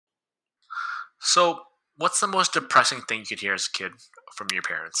So, what's the most depressing thing you could hear as a kid from your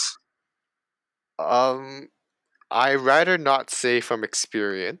parents? Um, I rather not say from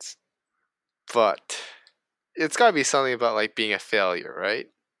experience, but it's gotta be something about like being a failure, right?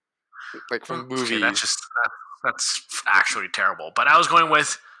 Like from Okay, movies. that's actually terrible. But I was going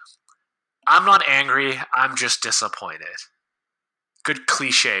with I'm not angry. I'm just disappointed. Good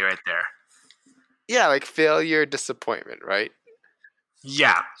cliche right there. Yeah, like failure, disappointment, right?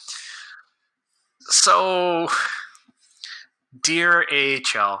 Yeah. So, dear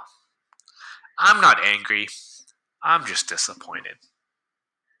AHL, I'm not angry. I'm just disappointed.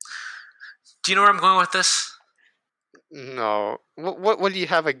 Do you know where I'm going with this? No. What do you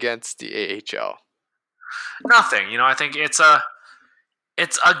have against the AHL? Nothing. I think it's a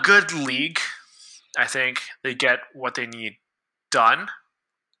good league. I think they get what they need done,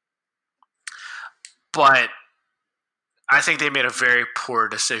 but I think they made a very poor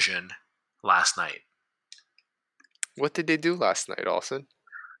decision last night. What did they do last night, Olsen?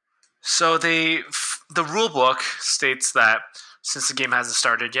 So the rule book states that since the game hasn't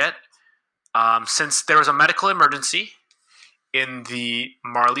started yet, since there was a medical emergency in the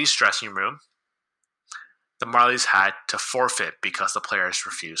Marlies dressing room, the Marlies had to forfeit because the players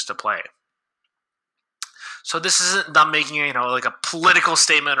refused to play. So this isn't them making like a political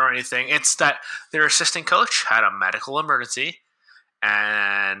statement or anything. It's that their assistant coach had a medical emergency,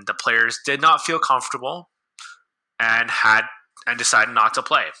 and the players did not feel comfortable and decided not to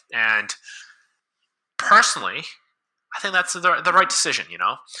play. And personally, I think that's the right decision.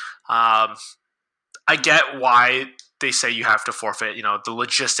 I get why they say you have to forfeit. The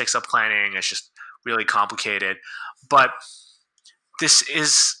logistics of planning is just really complicated, but this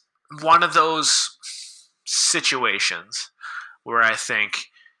is one of those situations where I think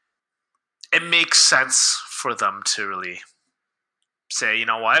it makes sense for them to really say, you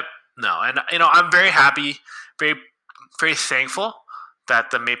know what, no, and I'm very happy, very very thankful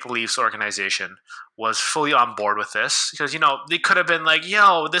that the Maple Leafs organization was fully on board with this because they could have been like,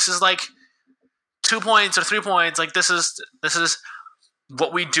 yo, this is like 2 points or 3 points, like this is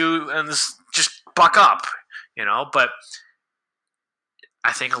what we do, and this just buck up, but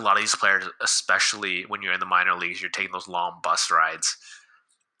I think a lot of these players, especially when you're in the minor leagues, you're taking those long bus rides.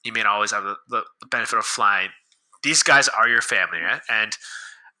 You may not always have the benefit of flying. These guys are your family, right? And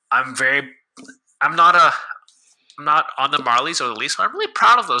I'm very, I'm not a, I'm not on the Marlies or the Leafs, but I'm really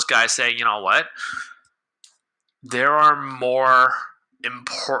proud of those guys saying, you know what, there are more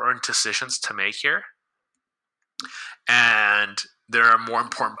important decisions to make here, and there are more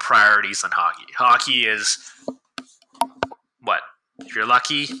important priorities than hockey. Hockey is what? If you're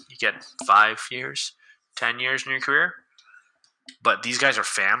lucky, you get 5 years, 10 years in your career. But these guys are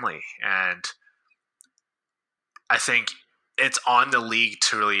family, and I think it's on the league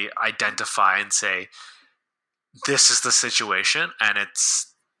to really identify and say, this is the situation, and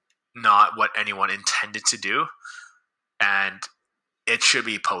it's not what anyone intended to do, and it should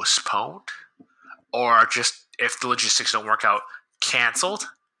be postponed, or just if the logistics don't work out, canceled.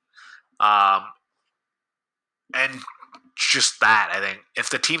 Um, and just that, I think if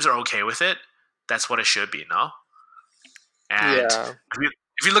the teams are okay with it, that's what it should be, no? And Yeah.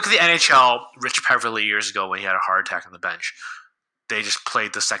 if you look at the NHL, Rich Peverly years ago when he had a heart attack on the bench, they just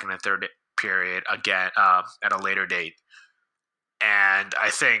played the second and third period again at a later date. And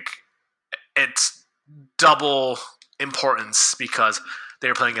I think it's double importance because they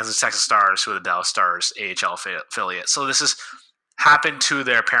were playing against the Texas Stars, who are the Dallas Stars AHL affiliate. So this has happened to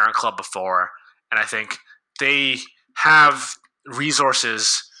their parent club before, and I think they have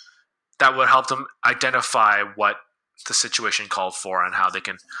resources that would help them identify what the situation called for and how they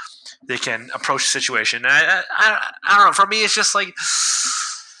can approach the situation. And I don't know. For me, it's just like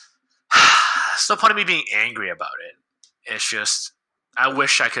it's no point in me being angry about it. It's just I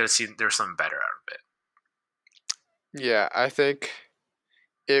wish I could have seen there's something better out of it. Yeah, I think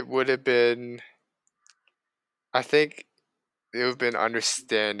it would have been I think it would have been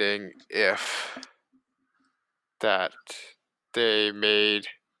understanding if that they made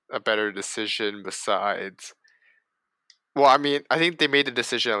a better decision besides well, I mean, I think they made the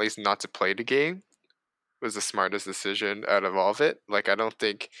decision at least not to play the game was the smartest decision out of all of it. Like I don't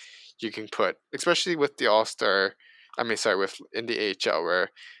think you can put especially with the All-Star I mean sorry, with in the AHL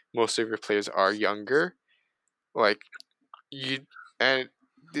where most of your players are younger, like you and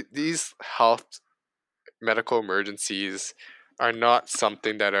these health medical emergencies are not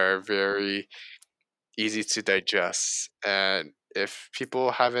something that are very easy to digest. And if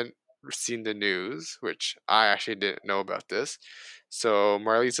people haven't seen the news, which I actually didn't know about this, so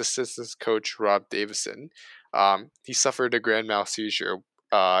Marley's assistant coach Rob Davison, he suffered a grand mal seizure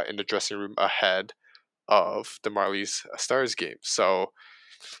in the dressing room ahead of the Marlies Stars game. So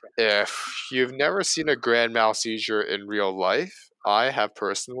if you've never seen a grand mal seizure in real life, I have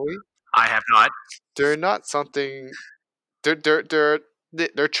personally. I have not. They're not something. They're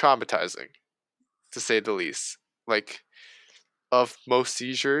traumatizing, to say the least. Like, of most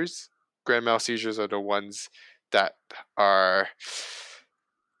seizures, grand mal seizures are the ones that are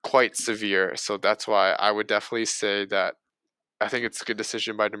quite severe. So that's why I would definitely say that I think it's a good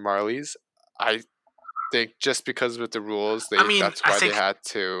decision by the Marlies. I think just because with the rules, that's why they had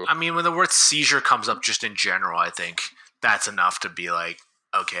to. I mean, when the word seizure comes up just in general, I think that's enough to be like,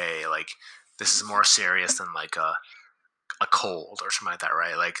 okay, like this is more serious than like a cold or something like that,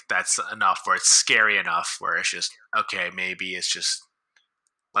 right? Like that's enough where it's scary enough where it's just, okay, maybe it's just,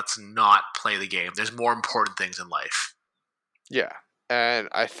 let's not play the game. There's more important things in life. Yeah. And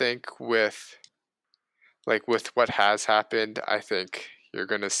I think with what has happened, I think you're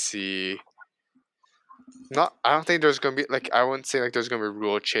going to see I don't think there's going to be I wouldn't say there's going to be a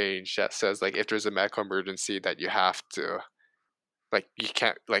rule change that says if there's a medical emergency that you have to you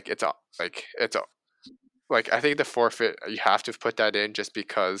can't I think the forfeit, you have to put that in just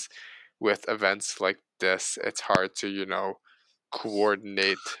because with events like this, it's hard to,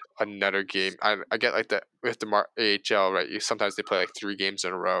 coordinate another game. I get with the AHL, right? Sometimes they play 3 games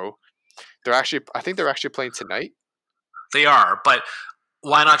in a row. I think they're actually playing tonight. They are, but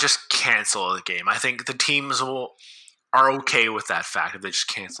why not just cancel the game? I think the teams are okay with that fact if they just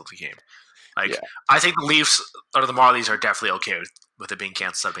cancel the game. I think the Leafs or the Marlies are definitely okay with it being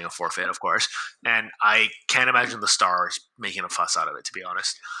canceled, being a forfeit, of course. And I can't imagine the Stars making a fuss out of it, to be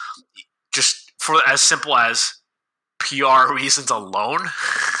honest. Just for as simple as PR reasons alone.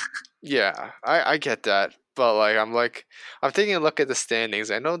 Yeah, I get that. But I'm taking a look at the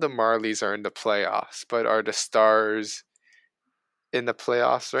standings. I know the Marlies are in the playoffs, but are the Stars in the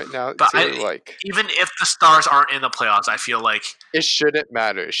playoffs right now? But even if the Stars aren't in the playoffs, I feel like it shouldn't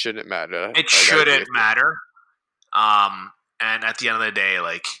matter. It shouldn't matter. It shouldn't matter. And at the end of the day,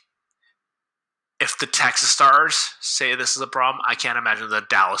 if the Texas Stars say this is a problem, I can't imagine the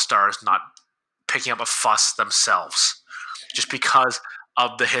Dallas Stars not picking up a fuss themselves, just because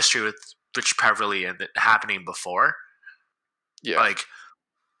of the history with Rich Peverley and it happening before. Yeah.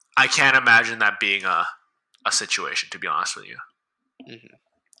 I can't imagine that being a situation, to be honest with you.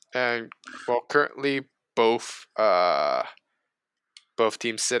 Mm-hmm. And currently both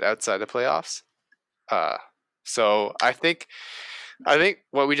teams sit outside the playoffs. So I think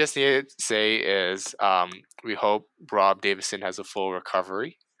what we just need to say is we hope Rob Davison has a full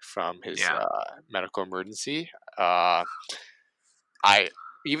recovery from his medical emergency. I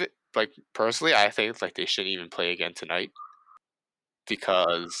even personally, I think they shouldn't even play again tonight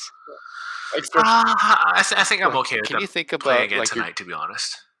because. I think I'm okay with can them you think about playing again tonight, to be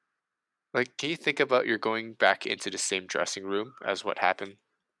honest. Can you think about you're going back into the same dressing room as what happened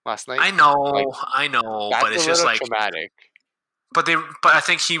last night? I know, but it's just traumatic. But I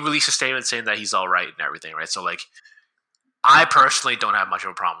think he released a statement saying that he's all right and everything, right? So I personally don't have much of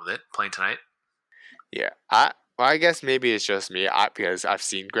a problem with it playing tonight. Yeah, I guess maybe it's just me because I've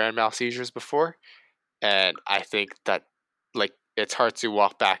seen grand mal seizures before, and I think that it's hard to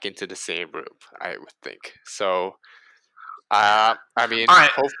walk back into the same room. I would think so. I mean, all right.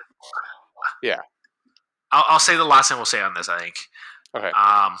 Yeah, I'll say the last thing we'll say on this. I think. Okay.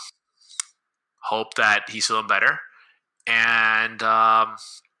 Hope that he's feeling better, and I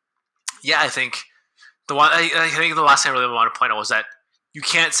think I think the last thing I really want to point out was that you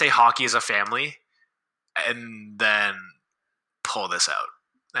can't say hockey is a family and then pull this out.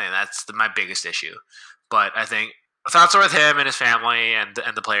 I mean, that's my biggest issue. But I think thoughts are with him and his family and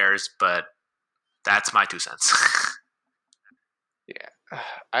the players, but that's my 2 cents. Yeah,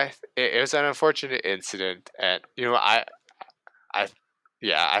 it was an unfortunate incident, and I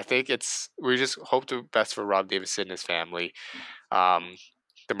think we just hope the best for Rob Davison and his family,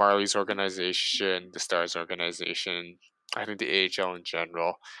 the Marlies organization, the Stars organization, I think the AHL in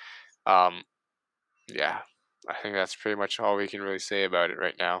general. Yeah, I think that's pretty much all we can really say about it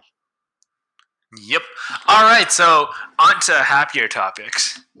right now. Yep. All right, so on to happier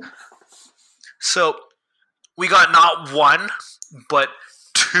topics. So we got not one, but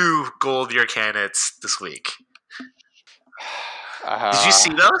 2 Goal of the Year candidates this week. Did you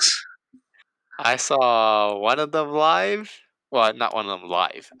see those? I saw one of them live. Well, not one of them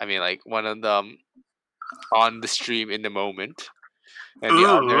live. I mean, one of them on the stream in the moment, and the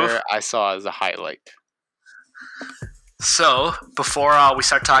other I saw as a highlight. So, before we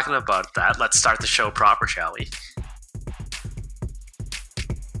start talking about that, let's start the show proper, shall we?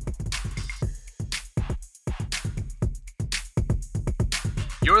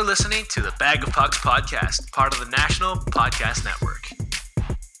 You're listening to the Bag of Pucks podcast, part of the National Podcast Network.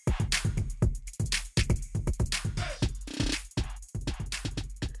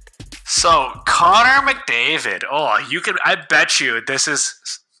 So, Connor McDavid. I bet you this is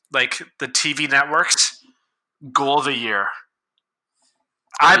like the TV network's goal of the year.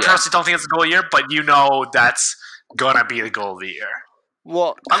 I personally don't think it's the goal of the year, but you know that's going to be the goal of the year.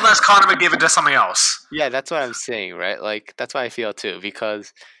 Well, unless Connor McDavid does something else. Yeah, that's what I'm saying, right? Like, that's what I feel too,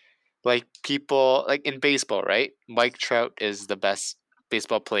 because, like, people, like, in baseball, right? Mike Trout is the best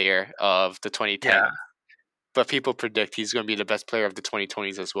baseball player of the 2010s. Yeah. But people predict he's going to be the best player of the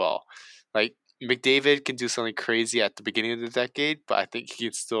 2020s as well. Like, McDavid can do something crazy at the beginning of the decade, but I think he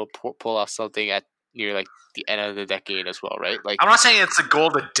can still pull off something at near, like, the end of the decade as well, right? Like, I'm not saying it's the goal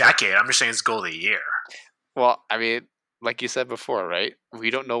of the decade. I'm just saying it's the goal of the year. Well, I mean, like you said before, right?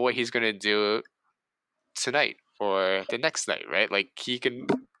 We don't know what he's going to do tonight or the next night, right? Like, he can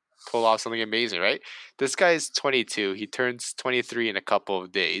pull off something amazing, right? This guy is 22. He turns 23 in a couple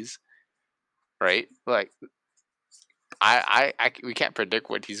of days, right? Like, we can't predict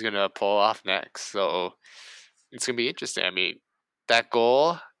what he's going to pull off next. So it's going to be interesting. I mean, that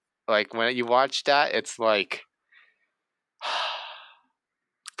goal, like, when you watch that, it's like,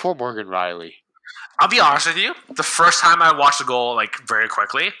 poor Morgan Rielly. I'll be honest with you. The first time I watched the goal, like, very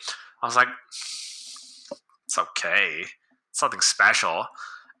quickly, I was like, it's okay. It's nothing special.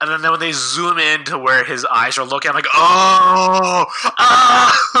 And then when they zoom in to where his eyes are looking, I'm like, oh!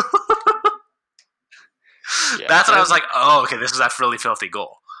 Yeah, that's when I was like, oh, okay, this is that really filthy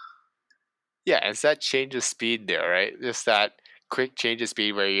goal. Yeah, it's that change of speed there, right? Just that quick change of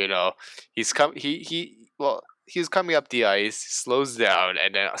speed where, you know, he was coming up the ice, slows down,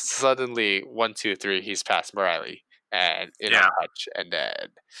 and then suddenly 1, 2, 3, he's past Rielly and in a touch. And then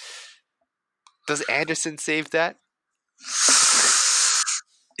does Anderson save that?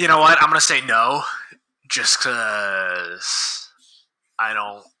 You know what? I'm gonna say no, just because I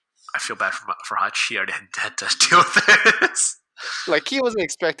feel bad for Hutch. He already had to deal with this. Like, he wasn't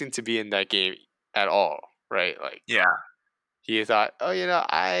expecting to be in that game at all, right? Like, yeah. He thought, oh, you know,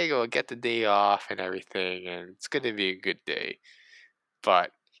 I will get the day off and everything, and it's going to be a good day.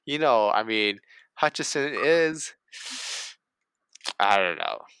 But, you know, I mean, Hutchison is, I don't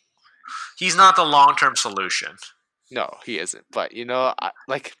know. He's not the long-term solution. No, he isn't. But, you know,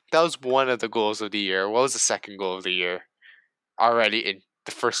 that was one of the goals of the year. What was the second goal of the year? Already in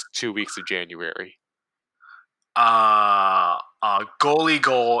the first 2 weeks of January. Goalie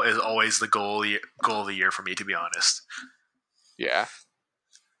goal is always the goal of the year for me, to be honest. Yeah.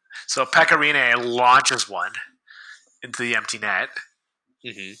 So Pekka Rinne launches one into the empty net.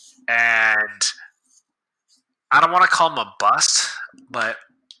 Mm-hmm. And I don't want to call him a bust, but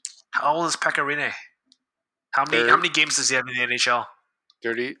how old is Pekka Rinne? How many games does he have in the NHL?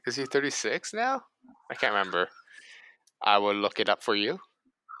 30. Is he 36 now? I can't remember. I will look it up for you.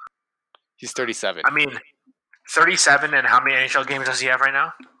 He's 37. I mean, 37, and how many NHL games does he have right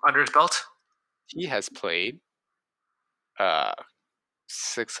now under his belt? He has played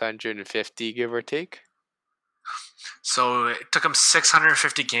 650, give or take. So it took him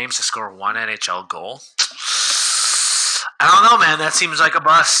 650 games to score one NHL goal. I don't know, man. That seems like a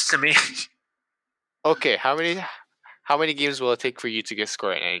bust to me. Okay, how many games will it take for you to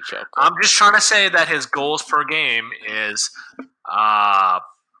score an NHL goal? I'm just trying to say that his goals per game is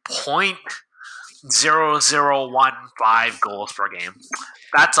 .0015 goals per game.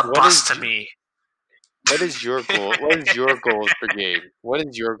 That's a bust to me. What is your goal? What is your goals per game? What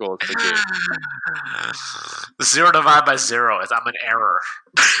is your goals per game? 0 divided by 0 is I'm an error.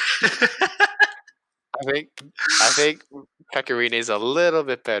 I think Pekka Rinne is a little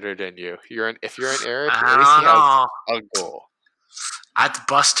bit better than you. If you're an error, at least he has a goal. That's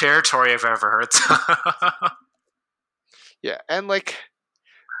bust territory if I've ever heard. Yeah, and like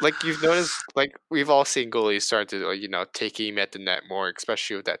you've noticed, like, we've all seen goalies start to, you know, take aim at the net more,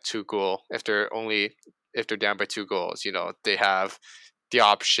 especially with that 2 goal. If they're down by 2 goals, you know, they have the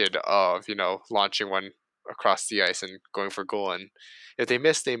option of, you know, launching one across the ice and going for goal. And if they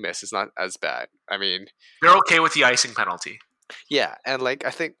miss, they miss. It's not as bad. I mean, they're okay with the icing penalty. Yeah, and like, I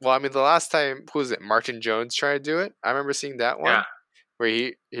think, well, I mean, the last time, who was it? Martin Jones tried to do it. I remember seeing that one where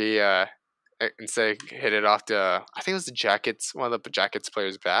he instead hit it off I think it was one of the Jackets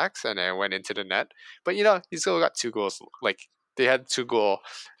players' backs, and it went into the net. But, you know, he still got 2 goals. Like, they had 2-goal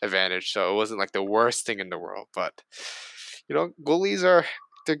advantage, so it wasn't like the worst thing in the world. But, you know, goalies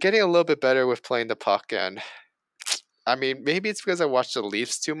they're getting a little bit better with playing the puck. And I mean, maybe it's because I watch the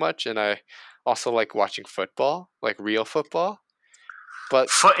Leafs too much, and I also like watching football, like real football. But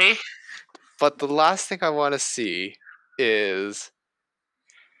footy. But the last thing I want to see is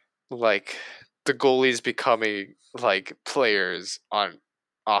like the goalies becoming like players on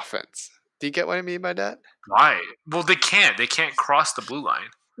offense. Do you get what I mean by that? Why? Well, they can't. They can't cross the blue line.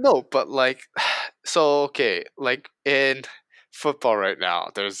 No, but like, so okay, like in football right now,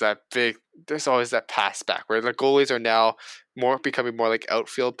 there's always that pass back where the goalies are now becoming more like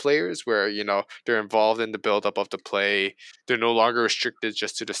outfield players, where they're involved in the buildup of the play. They're no longer restricted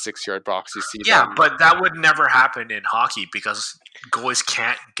just to the 6 yard box. You see Yeah, them. but that would never happen in hockey because goalies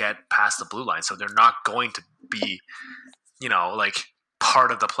can't get past the blue line, so they're not going to be, like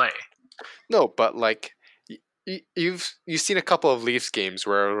part of the play. No, but like you've seen a couple of Leafs games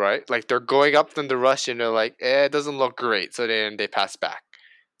where right, like they're going up in the rush and they're like, it doesn't look great, so then they pass back,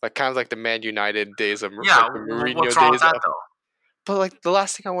 like kind of like the Man United days of Yeah, like the Mourinho what's wrong with days that of. though? But like the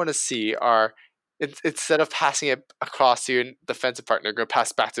last thing I want to see are instead of passing it across to your defensive partner, go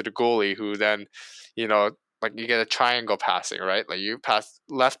pass back to the goalie, who then, you know, like you get a triangle passing, right? Like you pass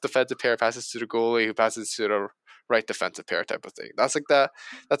left defensive pair passes to the goalie, who passes to the right defensive pair type of thing. That's like that.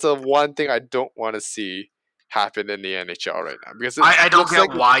 That's the one thing I don't want to see happen in the NHL right now because it I don't looks get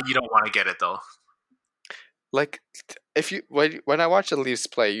like why you don't want to get it though. like if you when I watch the Leafs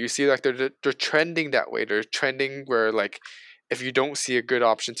play, you see like they're trending that way. They're trending where like if you don't see a good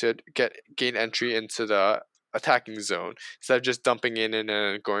option to gain entry into the attacking zone, instead of just dumping in and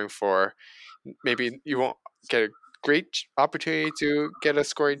then going for maybe you won't get a great opportunity to get a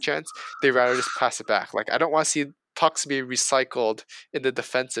scoring chance. They rather just pass it back. Like I don't want to see pucks be recycled in the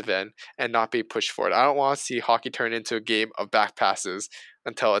defensive end and not be pushed forward. I don't want to see hockey turn into a game of back passes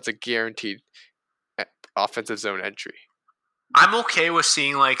until it's a guaranteed offensive zone entry. I'm okay with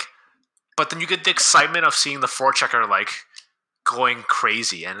seeing but then you get the excitement of seeing the forechecker going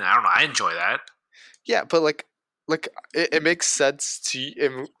crazy, and I don't know. I enjoy that. Yeah, but it makes sense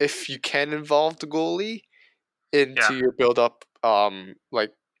to if you can involve the goalie Yeah, into your build up.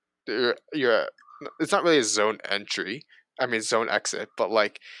 Like your it's not really a zone entry. I mean zone exit, but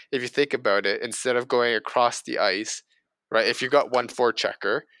like if you think about it, instead of going across the ice, right? If you got one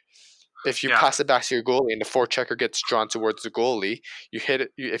forechecker, if you yeah. pass it back to your goalie and the forechecker gets drawn towards the goalie, you hit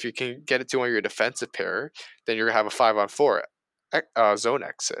it. If you can get it to one of your defensive pair, then you're gonna have a 5-on-4 zone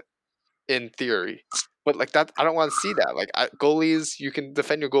exit in theory. But like that, I don't want to see that. Like goalies, you can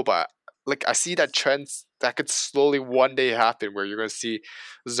defend your goal, but like I see that trends that could slowly one day happen where you're gonna see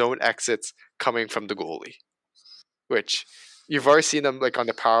zone exits coming from the goalie, which you've already seen them like on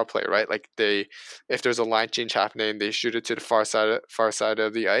the power play, right? Like if there's a line change happening, they shoot it to the far side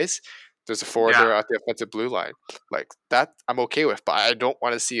of the ice. There's a Yeah. forwarder at the offensive blue line, like that. I'm okay with, but I don't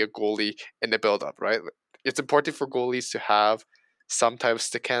want to see a goalie in the build-up, right? It's important for goalies to have some type of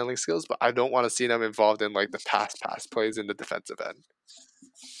stick handling skills, but I don't want to see them involved in like the pass plays in the defensive end.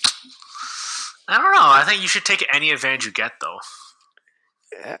 I don't know. I think you should take any advantage you get, though.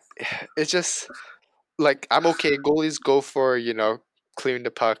 Yeah, it's just like I'm okay. Goalies go for clearing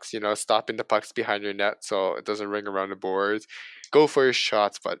the pucks, stopping the pucks behind your net so it doesn't ring around the boards. Go for your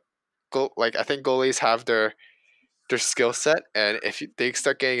shots, but I think goalies have their skill set, and if they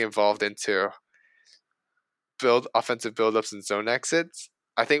start getting involved into offensive buildups and zone exits,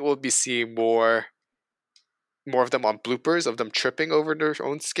 I think we'll be seeing more of them on bloopers of them tripping over their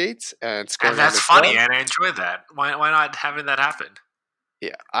own skates and And scoring on that's the funny, draw. and I enjoy that. Why not having that happen?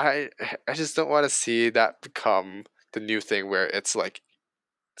 Yeah, I just don't want to see that become the new thing where it's like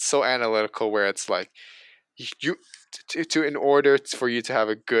so analytical, where it's like you to in order for you to have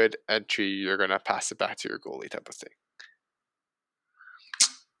a good entry, you're gonna pass it back to your goalie type of thing.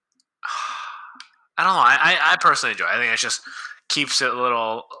 I don't know. I personally enjoy it. I think it just keeps it a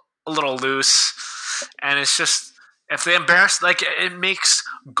little loose, and it's just if they embarrass, it makes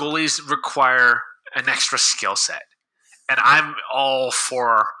goalies require an extra skill set, and I'm all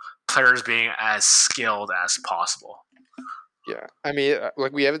for players being as skilled as possible. Yeah, I mean,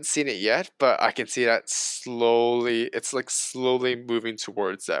 like we haven't seen it yet, but I can see that slowly. It's like slowly moving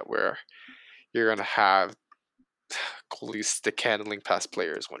towards that where you're gonna have goalies stick handling past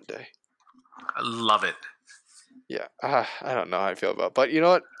players one day. I love it. Yeah, I don't know how I feel about, but you know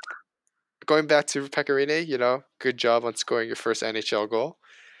what? Going back to Pecorine, good job on scoring your first NHL goal.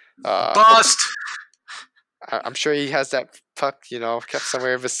 Hope Bust. I'm sure he has that puck, kept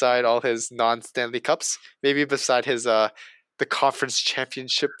somewhere beside all his non-Stanley Cups. Maybe beside his the conference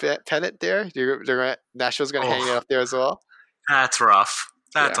championship pennant there. Nashville's gonna hang it Oh, up there as well. that's rough.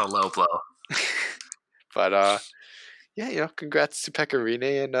 That's Yeah, a low blow. but yeah, congrats to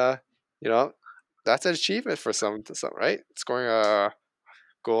Pecorine, and that's an achievement for some, right? Scoring a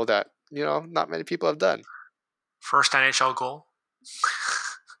goal that not many people have done. First NHL goal.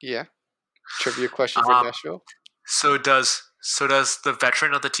 Yeah. Trivia question for Um, Nashville. so does So does the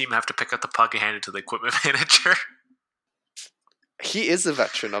veteran of the team have to pick up the puck and hand it to the equipment manager? He is a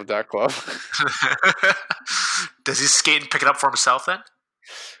veteran of that club. Does he skate and pick it up for himself then?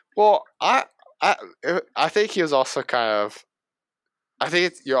 Well, I think he was also kind of. I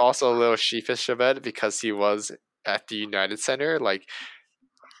think you're also a little sheepish of it because he was at the United Center. Like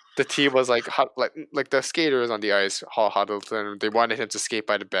the team was like the skaters on the ice all huddled and they wanted him to skate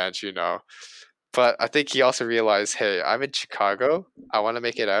by the bench, you know. But I think he also realized, hey, I'm in Chicago. I want to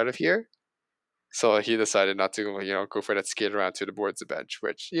make it out of here. So he decided not to, go for that skate around to the boards the bench,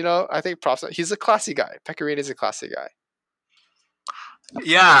 which, I think props. He's a classy guy. Pekka Rinne is a classy guy.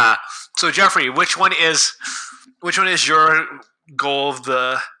 Yeah. So Jeffrey, which one is your goal of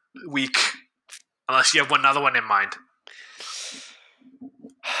the week? Unless you have another one in mind.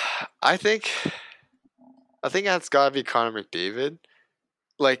 I think that's gotta be Connor McDavid.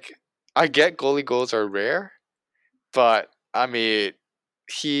 Like, I get goalie goals are rare, but I mean,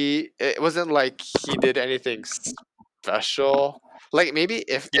 it wasn't like he did anything special. Like maybe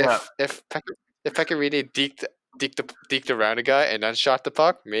if Pekka Rinne deked around a guy and then shot the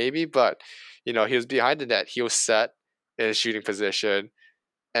puck, maybe. But he was behind the net. He was set in a shooting position,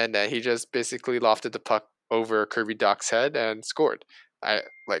 and then he just basically lofted the puck over Kirby Dach's head and scored.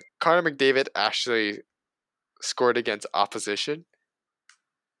 Connor McDavid actually scored against opposition,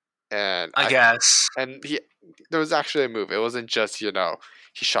 and I guess, and there was actually a move. It wasn't just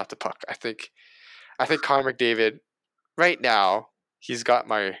he shot the puck. I think Connor McDavid right now he's got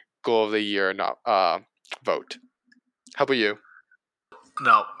my goal of the year vote. How about you?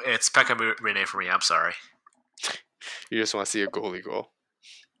 No, it's Pekka Rinne for me. I'm sorry. You just want to see a goalie goal.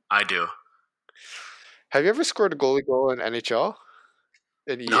 I do. Have you ever scored a goalie goal in NHL?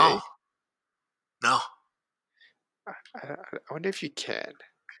 In EA? No. I wonder if you can.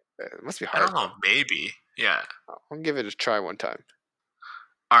 It must be hard. I don't know. Maybe. Yeah. I'll give it a try one time.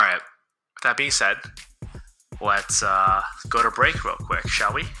 All right. With that being said, let's go to break real quick,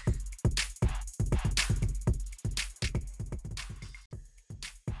 shall we?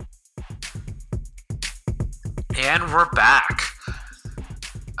 And we're back.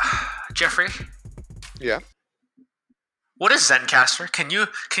 Jeffrey? Yeah. What is Zencastr? Can you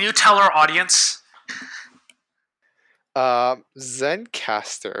tell our audience?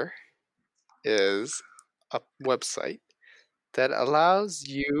 Zencastr is a website that allows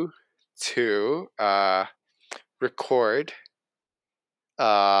you to record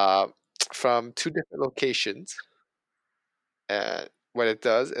from two different locations. And what it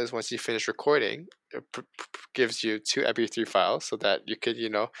does is once you finish recording, it gives you two MP3 files so that you could,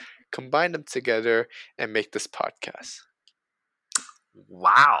 combine them together and make this podcast.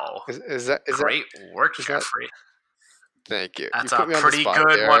 Wow. Is that great work, Jeffrey? Thank you. That's a pretty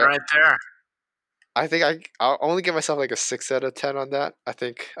good one right there. I think I'll only give myself like a 6 out of 10 on that. I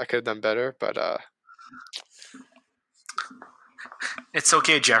think I could have done better, but it's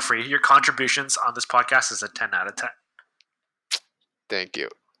okay, Jeffrey. Your contributions on this podcast is a 10 out of 10. Thank you.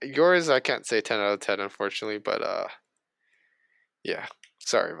 Yours, I can't say 10 out of 10, unfortunately, but yeah.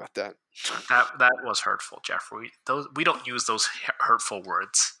 Sorry about that. That was hurtful, Jeffrey. We don't use those hurtful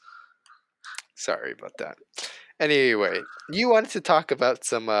words. Sorry about that. Anyway, you wanted to talk about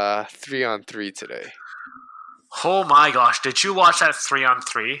some 3-on-3 today. Oh my gosh, did you watch that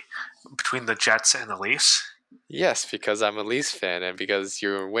 3-on-3 between the Jets and the Leafs? Yes, because I'm a Leafs fan and because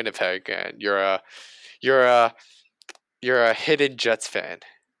you're in Winnipeg and you're a hidden Jets fan.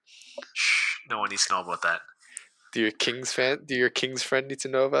 Shh, no one needs to know about that. Do your Kings friend need to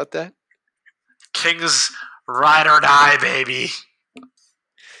know about that? Kings ride or die, baby.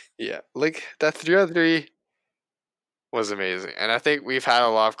 Yeah, like that 3-on-3 was amazing, and I think we've had a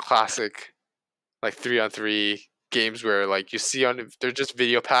lot of classic like 3-on-3 games where like you see they're just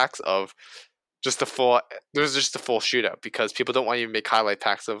video packs of just a full shootout because people don't want you to make highlight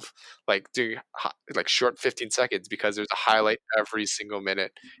packs of like doing like short 15 seconds because there's a highlight every single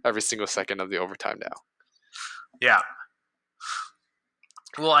minute, every single second of the overtime now. Yeah.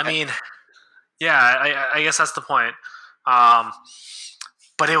 Well, I mean, yeah, I guess that's the point.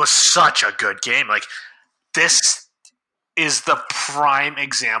 But it was such a good game. Like, this is the prime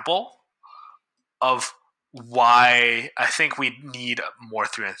example of why I think we need more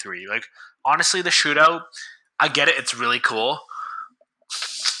 3-on-3. Like, honestly, the shootout, I get it. It's really cool.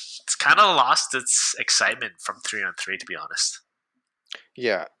 It's kind of lost its excitement from 3-on-3, to be honest.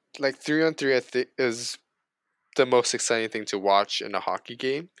 Yeah, like 3-on-3 I think is the most exciting thing to watch in a hockey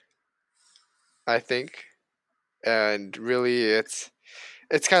game, I think. And really, it's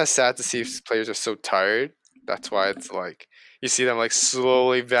kind of sad to see players are so tired. That's why it's like you see them like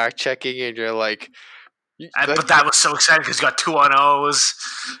slowly back checking, and you're like, But that was so exciting because you got 2-on-0s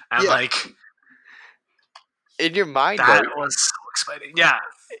and Yeah. like in your mind, that though, was so exciting. Yeah.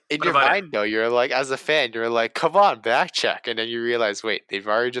 in What your about it? mind, though, you're like, as a fan, you're like, come on, back check, and then you realize, wait, they've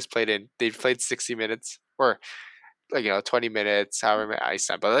played 60 minutes, or like 20 minutes, however many ice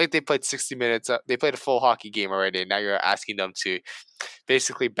time, but like they played 60 minutes. They played a full hockey game already, and now you're asking them to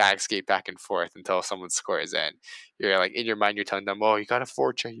basically back skate back and forth until someone scores. And you're like, in your mind, you're telling them, oh, you got a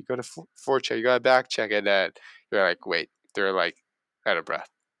forecheck, you got a forecheck, you got a back check, and then you're like, wait, they're like out of breath.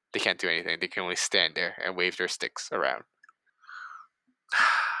 They can't do anything. They can only stand there and wave their sticks around.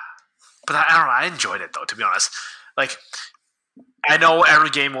 But I don't know. I enjoyed it though, to be honest. Like, I know every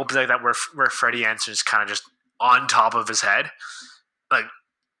game will be like that, where Freddie answers kind of just on top of his head. Like,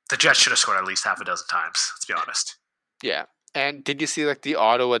 the Jets should have scored at least half a dozen times. Let's be honest. Yeah. And did you see like the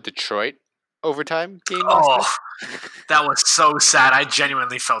Ottawa Detroit overtime game last night? That was so sad. I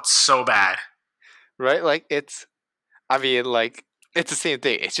genuinely felt so bad. Right? Like I mean, like it's the same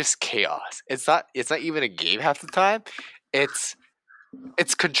thing. It's just chaos. It's not even a game half the time. It's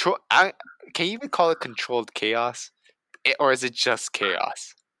control. Can you even call it controlled chaos, or is it just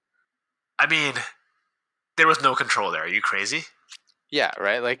chaos? I mean, there was no control there. Are you crazy? Yeah,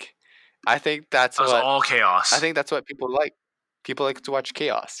 right. Like, I think that's It was what all chaos. I think that's what people like. People like to watch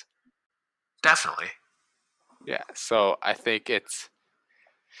chaos. Definitely. Yeah. So I think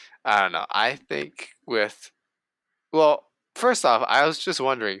I don't know. I think first off, I was just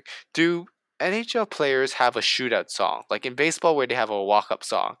wondering, do NHL players have a shootout song? Like in baseball where they have a walk-up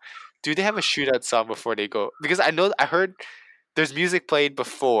song. Do they have a shootout song before they go? Because I heard there's music played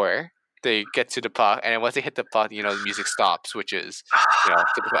before they get to the puck, and then once they hit the puck, the music stops, which is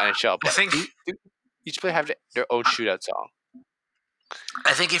typical NHL. But I think do each player have their own shootout song?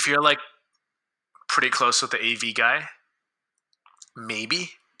 I think if you're like pretty close with the AV guy,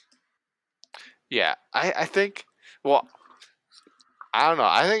 maybe. Yeah, I think. Well, I don't know.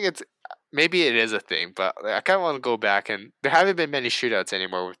 I think maybe it is a thing, but I kind of want to go back, and there haven't been many shootouts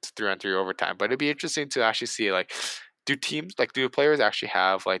anymore with 3-on-3 overtime. But it'd be interesting to actually see, like, do players actually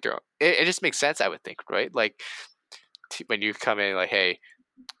have like their own? It just makes sense, I would think, right? Like when you come in, like, hey,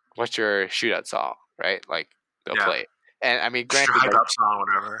 what's your shootout song, right? Like they'll play it. And I mean, granted, hype up song,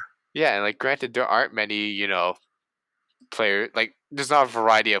 whatever. Yeah, and like granted, there aren't many, players, like there's not a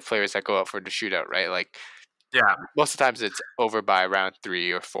variety of players that go out for the shootout, right? Like, yeah, most of the times it's over by round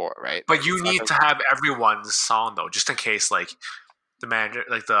 3 or 4, right? But like, you need to have everyone's song though, just in case like the manager,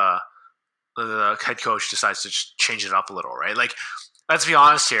 like the head coach decides to just change it up a little, right? Like, let's be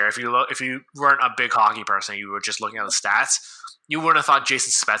honest here. If you weren't a big hockey person, you were just looking at the stats, you wouldn't have thought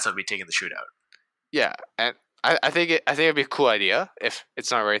Jason Spezza would be taking the shootout. Yeah, and I think it'd be a cool idea if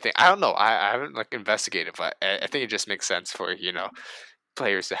it's not the right thing. I don't know. I haven't like investigated, but I think it just makes sense for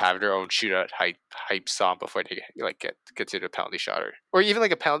players to have their own shootout hype song before they like get to the penalty shot, or even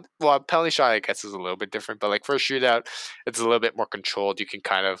like a penalty. Well, a penalty shot I guess is a little bit different, but like for a shootout, it's a little bit more controlled. You can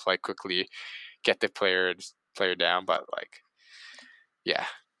kind of like quickly get the player down, but like, yeah,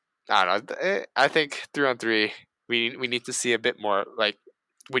 I don't know. I think 3-on-3, we need to see a bit more. Like,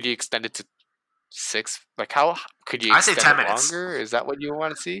 would you extend it to 6? Like, how could you? I say 10 it minutes. Longer? Is that what you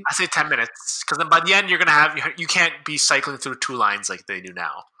want to see? I say 10 minutes because then by the end you're gonna have you can't be cycling through 2 lines like they do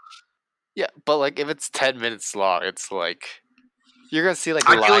now. Yeah, but like if it's 10 minutes long, it's like you're gonna see like.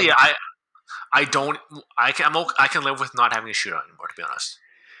 Ideally, I can live with not having a shootout anymore. To be honest.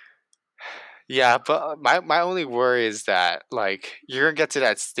 Yeah, but my only worry is that like you're gonna get to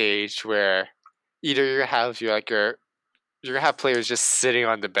that stage where either you're gonna have players just sitting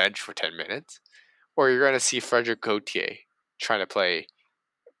on the bench for 10 minutes, or you're gonna see Frederic Gauthier trying to play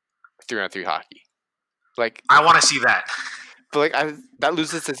 3-on-3 hockey. Like, I want to see that. But like that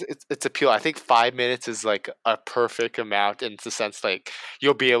loses its appeal. I think 5 minutes is like a perfect amount in the sense like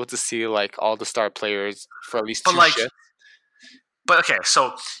you'll be able to see like all the star players for at least 2 shifts. But okay,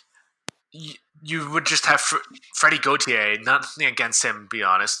 so you would just have Freddie Gauthier. Nothing against him, be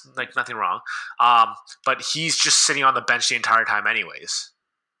honest. Like, nothing wrong. But he's just sitting on the bench the entire time, anyways.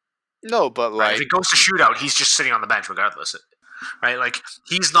 No, but like, if it goes to shootout, he's just sitting on the bench regardless, right? Like,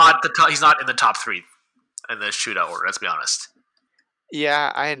 he's not he's not in the top 3 in the shootout order. Let's be honest.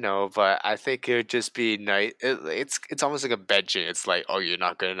 Yeah, I know, but I think it would just be nice. It's almost like a benching. It's like, oh, you're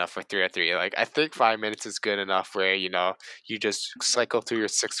not good enough for 3-on-3. Like, I think 5 minutes is good enough where you just cycle through your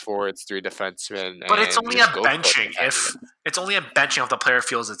 6 forwards, 3 defensemen. But it's only a benching if the player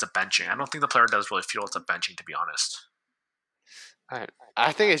feels it's a benching. I don't think the player does really feel it's a benching, to be honest.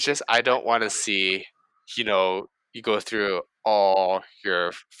 I think it's just I don't want to see, you go through all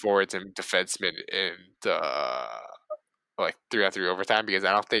your forwards and defensemen in the like 3-on-3 overtime, because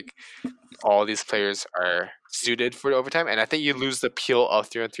I don't think all these players are suited for the overtime, and I think you lose the appeal of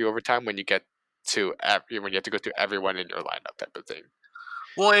 3-on-3 overtime when you get to when you have to go through everyone in your lineup type of thing.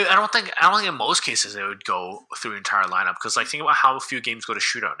 Well, I don't think in most cases it would go through the entire lineup because like think about how few games go to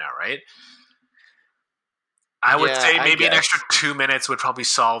shootout now, right? I would Yeah, say I maybe an guess. extra 2 minutes would probably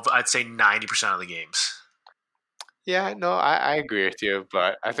solve. I'd say 90% of the games Yeah, no, I agree with you,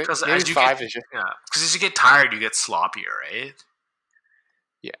 but I think because maybe as you get 5 is just yeah, because as you get tired, you get sloppier, right?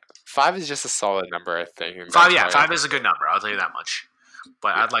 yeah, 5 is just a solid number, I think, and Five, that's yeah, why I five think is a good number. I'll tell you that much.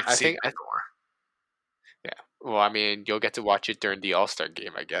 But yeah, I'd like to I see think it more. yeah. Well, I mean, you'll get to watch it during the All-Star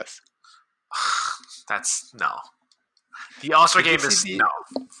game, I guess. That's no. The All Star Did you game see is the no.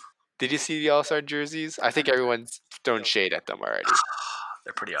 Did you see the All-Star jerseys? I think everyone's thrown shade at them already.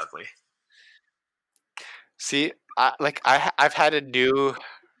 They're pretty ugly. See, I've had a new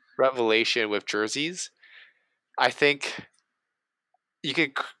revelation with jerseys. I think you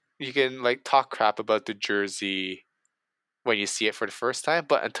can you can like talk crap about the jersey when you see it for the first time,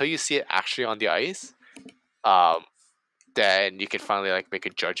 but until you see it actually on the ice, um, then you can finally like make a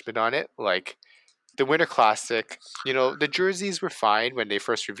judgment on it. Like the Winter Classic, the jerseys were fine when they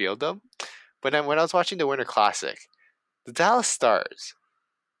first revealed them, but then when I was watching the Winter Classic, the Dallas Stars,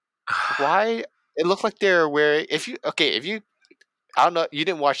 why it looked like they're wearing if you I don't know, you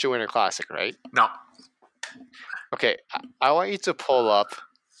didn't watch the Winter Classic, right? No. Okay, I want you to pull up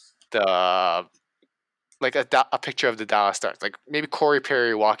the like a picture of the Dallas Stars, like maybe Corey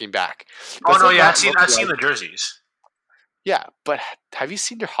Perry walking back. Oh Does no, it yeah, I've not seen look I've seen like the jerseys. yeah? But have you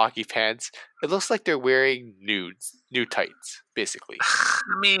seen their hockey pants? It looks like they're wearing nude tights, basically.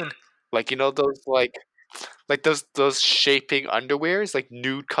 I mean, Like those those shaping underwears, like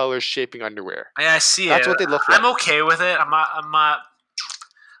nude color shaping underwear. I see That's it. what they look I'm like. okay with it. I'm not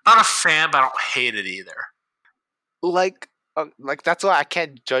a fan, but I don't hate it either. Like that's why I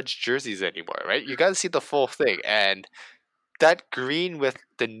can't judge jerseys anymore, right? You got to see the full thing, and that green with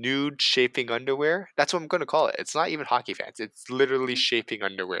the nude shaping underwear, that's what I'm going to call it. It's not even hockey fans. It's literally shaping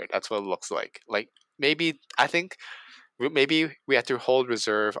underwear. That's what it looks like. Like maybe I think maybe we have to hold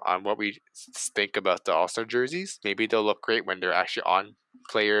reserve on what we think about the All-Star jerseys. Maybe they'll look great when they're actually on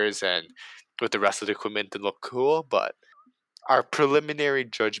players and with the rest of the equipment to look cool, but our preliminary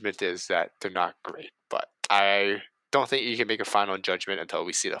judgment is that they're not great. But I don't think you can make a final judgment until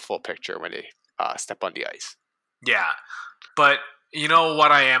we see the full picture when they step on the ice. Yeah, but you know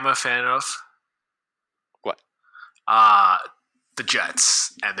what I am a fan of? What? Uh the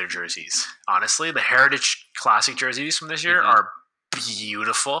Jets and their jerseys. Honestly, the Heritage Classic jerseys from this year Mm-hmm. are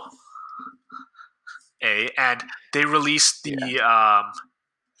beautiful. And they released Yeah. the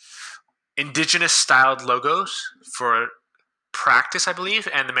indigenous styled logos for practice, I believe,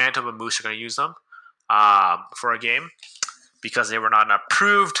 and the Manitoba Moose are going to use them for a game because they were not an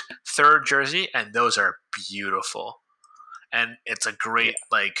approved third jersey, and those are beautiful. And it's a great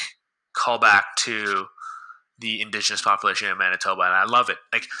like callback to the indigenous population of Manitoba, and I love it.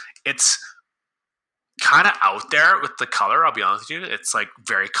 Like it's kind of out there with the color. I'll be honest with you, it's like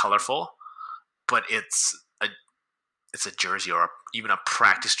very colorful, but it's a jersey or even a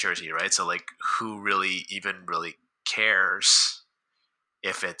practice jersey, right? So like, who really even really cares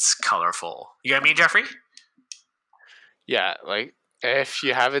if it's colorful? You get me, Jeffrey? Yeah, like if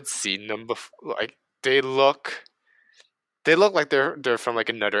you haven't seen them before, like they look like they're from like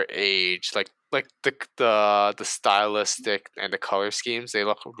another age. Like the stylistic and the color schemes, they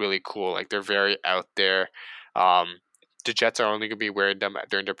look really cool. Like they're very out there. Um, the Jets are only gonna be wearing them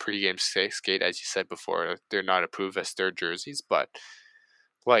during their pregame skate, as you said before. They're not approved as third jerseys, but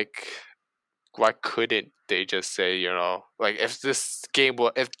like why couldn't they just say, like if this game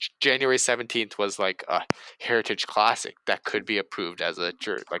if January 17th was like a Heritage Classic, that could be approved as like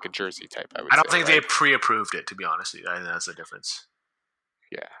a jersey type, I would I say, don't think they right? pre-approved it, to be honest with you. I think that's the difference.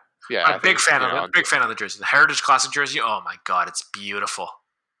 Yeah. Yeah, I'm I a big think, fan of it. Big fan of the jersey. The Heritage Classic jersey. Oh my god, it's beautiful.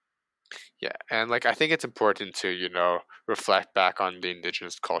 yeah, and like I think it's important to, reflect back on the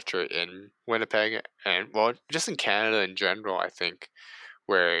indigenous culture in Winnipeg and well, just in Canada in general, I think,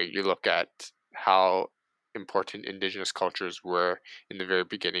 where you look at how important indigenous cultures were in the very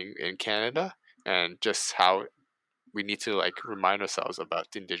beginning in Canada and just how we need to like remind ourselves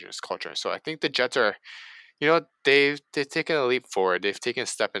about the indigenous culture. So I think the Jets are, they've taken a leap forward. They've taken a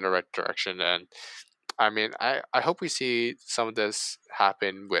step in the right direction, and I mean, I hope we see some of this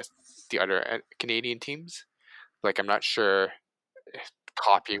happen with the other Canadian teams. Like I'm not sure if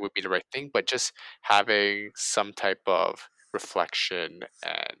copying would be the right thing, but just having some type of reflection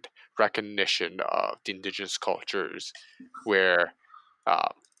and recognition of the indigenous cultures where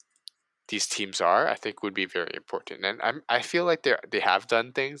um, these teams are, I think would be very important. And I feel like they have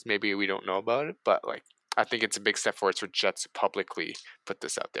done things. Maybe we don't know about it, but like I think it's a big step forward for Jets to publicly put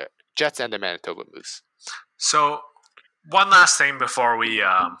this out there. Jets and the Manitoba Moose. So one last thing before we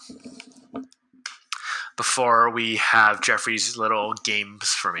have Jeffrey's little games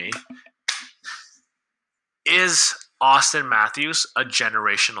for me. Is Austin Matthews a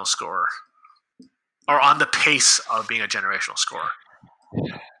generational scorer? Or on the pace of being a generational scorer?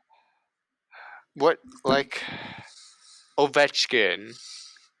 What, like, Ovechkin,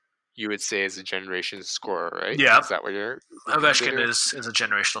 you would say is a generation scorer, right? Yeah. Is that what you're Ovechkin is a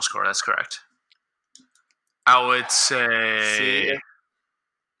generational scorer. That's correct. I would say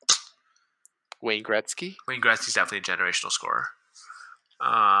Wayne Gretzky. Wayne Gretzky's definitely a generational scorer.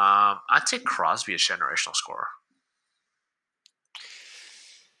 I'd say Crosby is a generational scorer.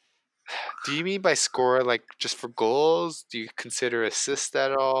 Do you mean by score like just for goals? Do you consider assist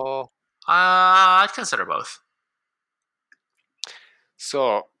at all? I'd consider both.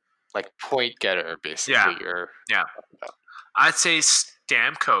 So, like point getter, basically. Yeah. I'd say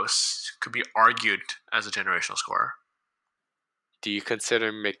Stamkos could be argued as a generational scorer. Do you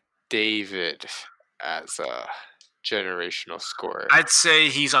consider McDavid as a generational scorer? I'd say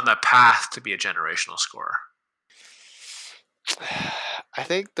he's on the path to be a generational scorer. I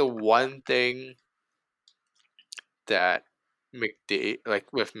think the one thing that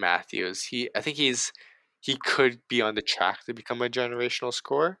with Matthews, I think he could be on the track to become a generational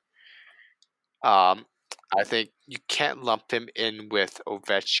scorer. I think you can't lump him in with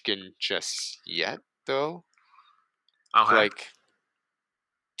Ovechkin just yet, though. Okay. Like,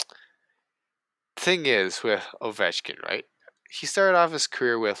 thing is with Ovechkin, right? He started off his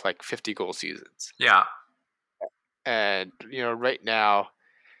career with like 50 goal seasons. Yeah. And right now,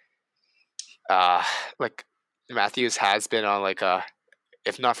 like Matthews has been on like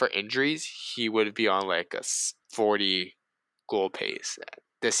if not for injuries, he would be on like a 40 goal pace.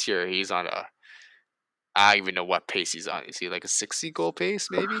 This year he's on I don't even know what pace he's on. Is he like a 60 goal pace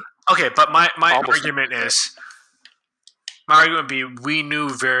maybe? Okay, but my argument would be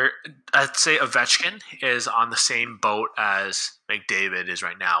I'd say Ovechkin is on the same boat as McDavid is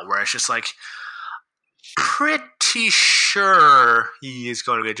right now, where it's just like pretty sure he is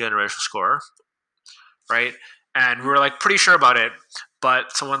going to be a generational scorer, right? And we're like pretty sure about it,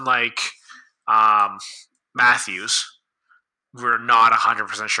 but someone like Matthews, we're not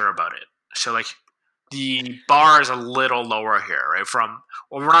 100% sure about it. So like the bar is a little lower here, right? From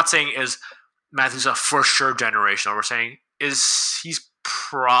what we're not saying is Matthews a for sure generational. We're saying he's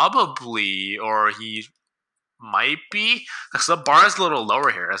probably or he might be. So the bar is a little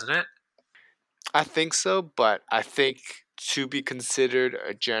lower here, isn't it? I think so, but I think to be considered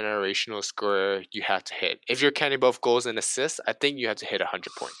a generational scorer, you have to hit. If you're counting both goals and assists, I think you have to hit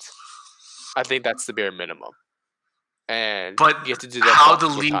 100 points. I think that's the bare minimum. But you have to do that how the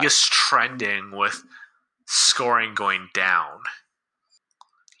league is trending with scoring going down.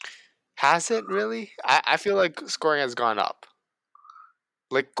 Has it really? I feel like scoring has gone up.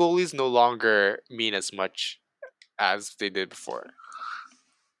 Like goalies no longer mean as much as they did before.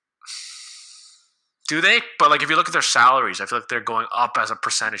 Do they? But like if you look at their salaries, I feel like they're going up as a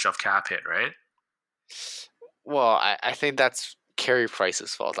percentage of cap hit, right? Well, I think that's Carey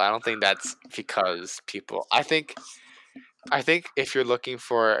Price's fault. I don't think that's because people. I think if you're looking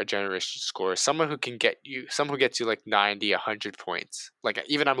for a generational scorer, someone who gets you like 90, 100 points. Like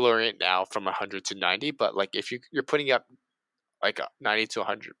even I'm lowering it now from 100 to 90, but like if you're putting up like 90 to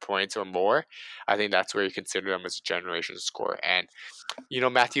 100 points or more, I think that's where you consider him as a generational scorer. And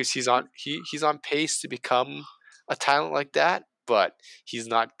Matthews, he's on pace to become a talent like that, but he's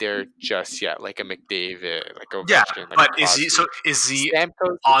not there just yet, like a McDavid, like a Ovechkin, like but is he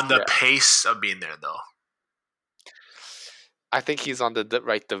Stamkos on the pace of being there though? I think he's on the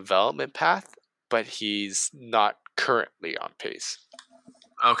right development path, but he's not currently on pace.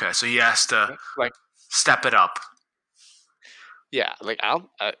 Okay, so he has to like step it up. Yeah, like I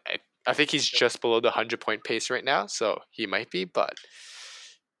think he's just below the 100-point pace right now, so he might be. But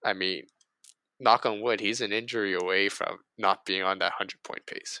I mean, knock on wood, he's an injury away from not being on that 100-point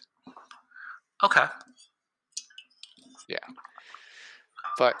pace. Okay. Yeah,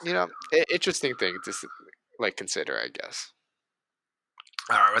 but interesting thing to like consider, I guess.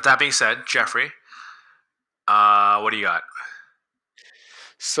 All right. With that being said, Jeffrey, what do you got?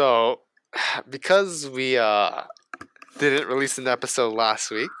 So, because we didn't release an episode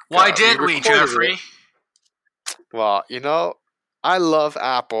last week. Why didn't we, Jeffrey? Well, I love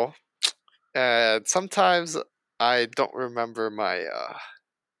Apple, and sometimes I don't remember my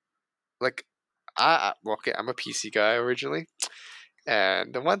I'm a PC guy originally,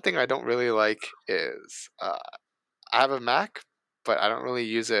 And the one thing I don't really like is I have a Mac, but I don't really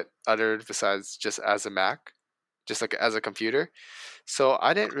use it other besides just as a Mac, just like as a computer. So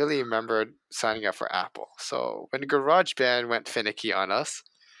I didn't really remember signing up for Apple. So when GarageBand went finicky on us,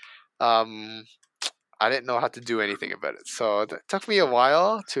 um, I didn't know how to do anything about it. So it took me a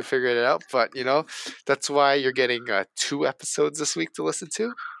while to figure it out. But that's why you're getting 2 episodes this week to listen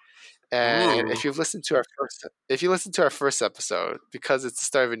to. And Ooh, if you listen to our first episode, because it's the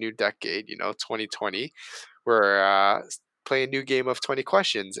start of a new decade, 2020, we're playing a new game of 20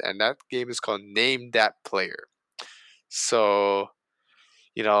 questions, and that game is called Name That Player. So,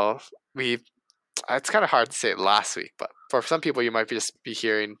 you know, we it's kind of hard to say it last week, but for some people, you might just be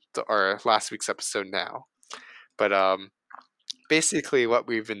hearing our last week's episode now. But basically, what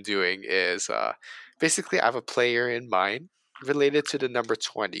we've been doing is basically I have a player in mind related to the number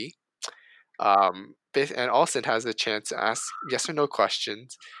 20. And Austin has a chance to ask yes or no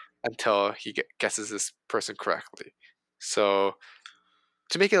questions until he guesses this person correctly. So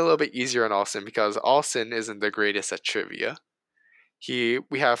to make it a little bit easier on Austin, because Austin isn't the greatest at trivia, we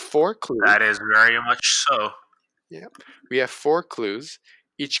have 4 clues. that is very much so. Yeah, we have 4 clues.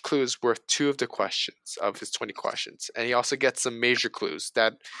 Each clue is worth 2 of the questions of his 20 questions, and he also gets some major clues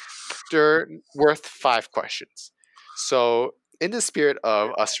that they're worth 5 questions. So, in the spirit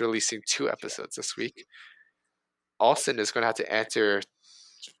of us releasing 2 episodes this week, Austin is going to have to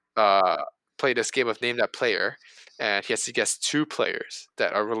uh, play this game of Name That Player, and he has to guess 2 players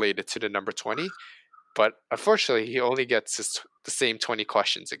that are related to the number 20. But unfortunately, he only gets the same 20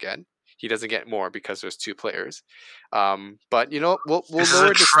 questions again. He doesn't get more because there's 2 players. But we'll This is a lower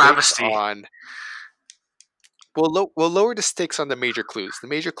the stakes travesty. on we'll lower the stakes on the major clues. The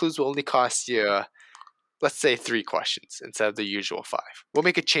major clues will only cost you, let's say, 3 questions instead of the usual 5. We'll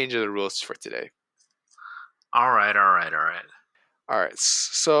make a change of the rules for today. All right, all right, all right. All right.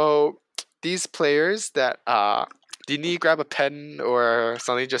 So these players that do you need to grab a pen or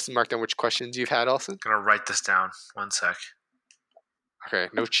something just to mark down which questions you've had, Austin? I'm gonna write this down. One sec. Okay,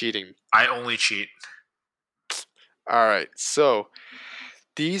 no cheating. I only cheat. All right. So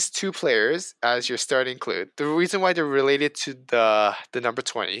these 2 players as your starting clue. The reason why they're related to the number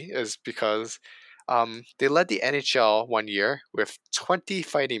 20 is because they led the NHL one year with 20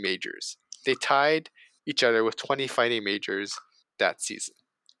 fighting majors. They tied each other with 20 fighting majors that season.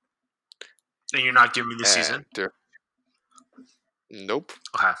 And you're not giving me the season? And they're nope.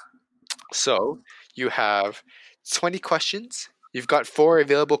 Okay. So you have 20 questions. You've got 4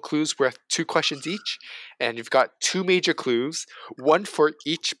 available clues worth 2 questions each, and you've got 2 major clues, 1 for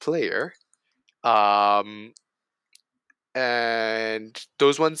each player. And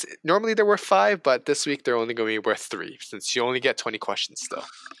those ones normally they're worth 5, but this week they're only going to be worth 3 since you only get 20 questions still.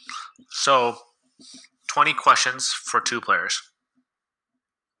 So, 20 questions for 2 players.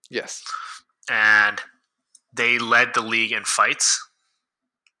 Yes. And they led the league in fights?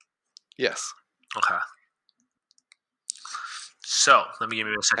 Yes. Okay. So, let me give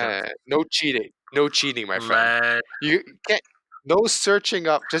you a second. No cheating. No cheating, my friend. You can't. No searching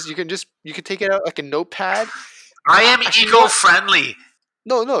up. You can take it out like a notepad. I am eco-friendly.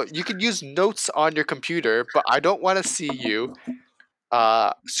 No. You can use notes on your computer, but I don't want to see you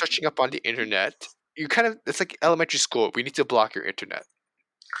searching up on the internet. It's like elementary school. We need to block your internet.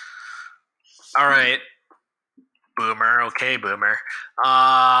 All right. Boomer. Okay, boomer.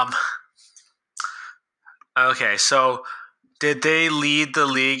 Okay, so did they lead the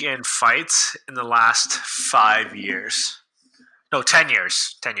league in fights in the last 5 years? No, 10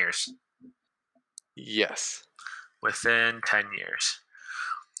 years. 10 years. Yes. Within 10 years.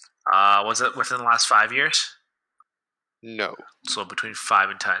 Was it within the last 5 years? No. So between 5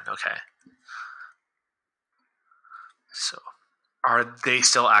 and 10. Okay. So are they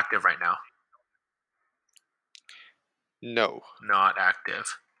still active right now? No. Not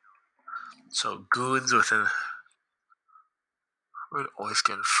active. So goons within. Would always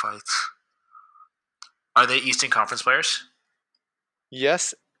get in fights. Are they Eastern Conference players?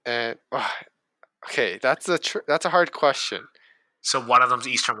 Yes, and okay, that's a hard question. So one of them's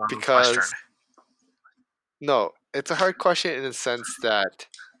Eastern, one of them's Western. No, it's a hard question in the sense that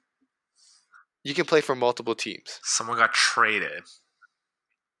you can play for multiple teams. Someone got traded.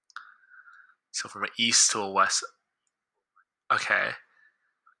 So from an East to a West. Okay.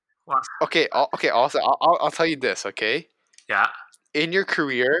 Well, okay. Also, I'll tell you this. Okay. Yeah. In your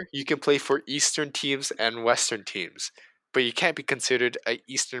career, you can play for Eastern teams and Western teams, but you can't be considered an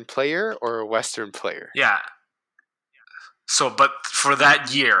Eastern player or a Western player. Yeah. So, but for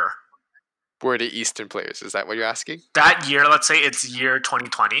that year, were they Eastern players? Is that what you're asking? That year, let's say it's year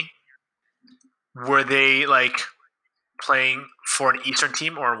 2020. Were they like playing for an Eastern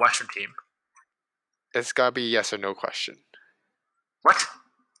team or a Western team? It's gotta be a yes or no question. What?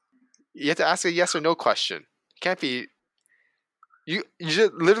 You have to ask a yes or no question. It can't be. You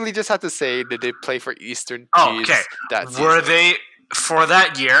literally just have to say, did they play for Eastern teams that season? Were they, for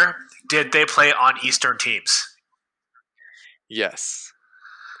that year, did they play on Eastern teams? Yes.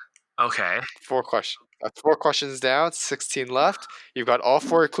 Okay. 4 questions. 4 questions down, 16 left. You've got all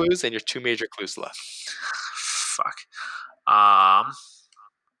 4 clues and your 2 major clues left. Fuck.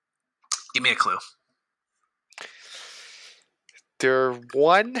 Give me a clue. Their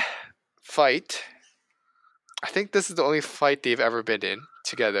one fight, I think this is the only fight they've ever been in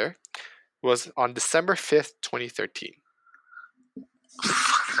together, was on December 5th, 2013.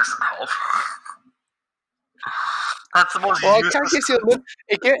 Fuck, doesn't help. That's the most Well, useless. it kind of gives you a little.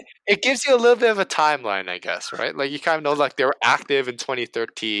 It gives you a little bit of a timeline, I guess, right? Like you kind of know, like they were active in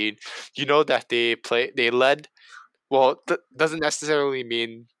 2013. You know that they led. Well, doesn't necessarily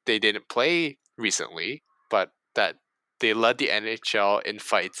mean they didn't play recently, but that they led the NHL in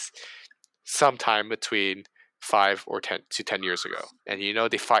fights sometime between 5 or 10 to 10 years ago, and you know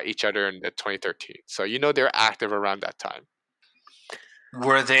they fought each other in 2013. So you know they're active around that time.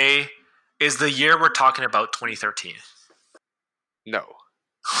 Were they? Is the year we're talking about 2013? No.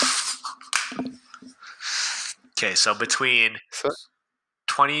 Okay, so between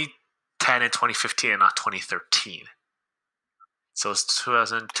 2010 and 2015, not 2013. So it's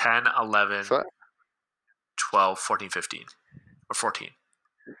 2010, 11, 12, 14, 15. Or 14.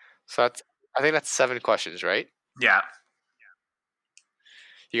 So I think that's 7 questions, right? Yeah.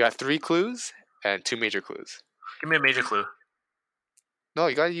 You got 3 clues and 2 major clues. Give me a major clue. No,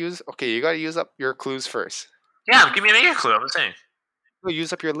 you gotta use up your clues first. Yeah, give me a major clue, I'm saying. No,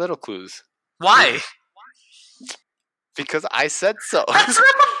 use up your little clues. Why? Because I said so.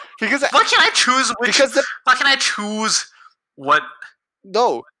 Because why can't I choose which? Why can I choose what?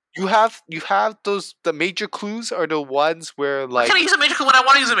 No, you have those. The major clues are the ones where like. Why can't I use a major clue when I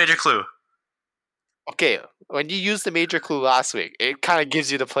want to use a major clue? Okay, when you used the major clue last week, it kind of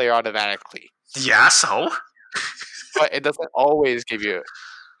gives you the player automatically. Yeah, so. But it doesn't always give you.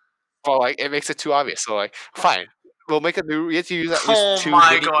 Well, like it makes it too obvious. So like, fine, we'll make a new. You have to use at least 2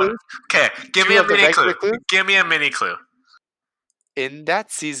 mini clues. Okay, give me a mini clue. Give me a mini clue. In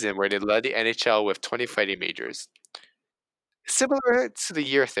that season where they led the NHL with 20 fighting majors, similar to the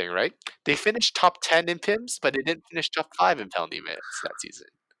year thing, right? They finished top 10 in PIMS, but they didn't finish top 5 in penalty minutes that season.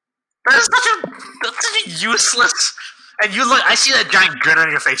 That's such a useless. And you look. I see that giant grin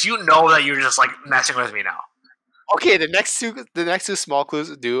on your face. You know that you're just like messing with me now. Okay, the next two small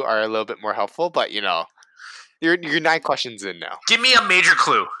clues are a little bit more helpful, but you know, you're 9 questions in now. Give me a major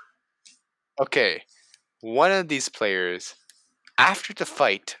clue. Okay, one of these players, after the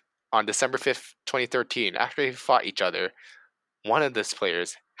fight on December 5th, 2013, after they fought each other, one of these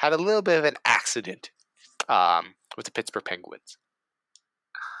players had a little bit of an accident with the Pittsburgh Penguins.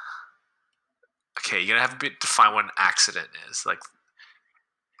 Okay, you're gonna have to define what an accident is. Like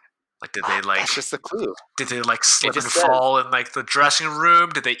did they like? That's just a clue. Did they like slip and fall in like the dressing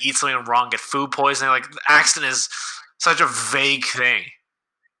room? Did they eat something wrong, get food poisoning? Like accident is such a vague thing.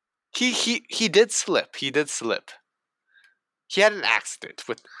 He did slip. He did slip. He had an accident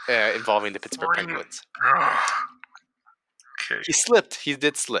with involving the Pittsburgh Penguins. Okay. He slipped. He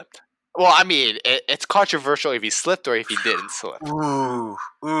did slip. Well, I mean, it's controversial if he slipped or if he didn't slip. Ooh.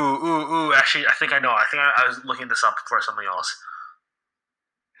 Actually, I think I know. I think I was looking this up for something else.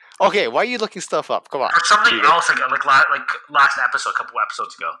 Okay, why are you looking stuff up? Come on. For something else, like last episode, a couple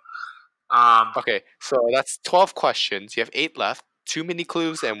episodes ago. Okay, so that's 12 questions. You have 8 left. 2 mini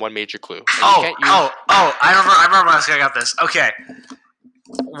clues and 1 major clue. I remember when I got this. Okay.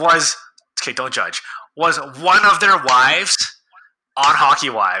 Don't judge. Was one of their wives on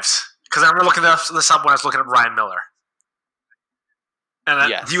Hockey Wives? Because I remember looking this up when I was looking at Ryan Miller. And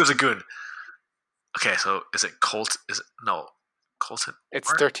yes. He was a goon. Okay, so is it Colt? No. Colton? It's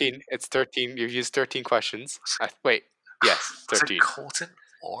Orr? 13. It's 13. You've used 13 questions. Wait. Yes, 13. Is it Colton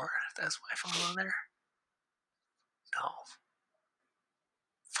Orr? That's wife on there? No.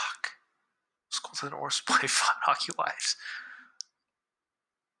 Fuck. Was Colton Orr's wife on Hockey Wives?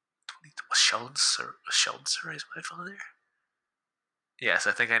 Was Sheldon Surrey's wife on there? Yes,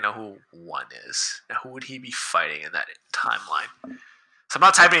 I think I know who one is. Now, who would he be fighting in that timeline? So I'm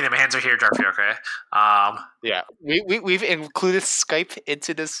not typing it. My hands are here, Jeffrey. Okay. Yeah, we've included Skype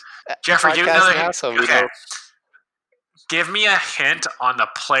into this. Jeffrey, give me another hint. So okay. Give me a hint on the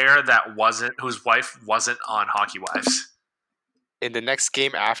player whose wife wasn't on Hockey Wives. In the next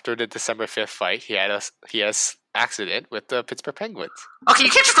game after the December 5th fight, he has accident with the Pittsburgh Penguins. Okay, you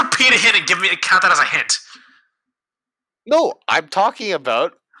can't just repeat a hint and count that as a hint. No, I'm talking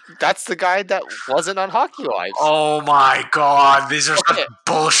about. That's the guy that wasn't on Hockey Wives. Oh my god, these are such Okay,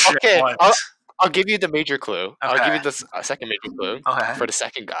 bullshit okay. ones. I'll give you the major clue. I'll Okay. give you the second major clue Okay. for the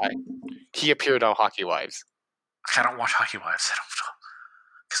second guy. He appeared on Hockey Wives. I don't watch Hockey Wives. I don't know.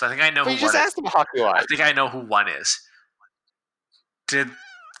 Because I think I know But who you just won it. asked him Hockey I Wives. think I know who one is. Did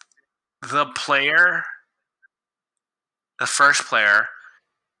the player, the first player,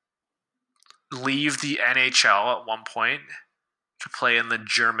 leave the NHL at one point to play in the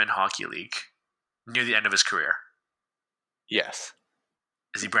German Hockey League near the end of his career? Yes.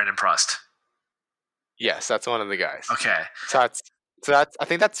 Is he Brandon Prost? Yes, that's one of the guys. Okay. So that's. I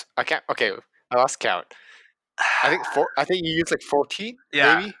think that's. I can't. Okay, I lost count. I think you used like 14,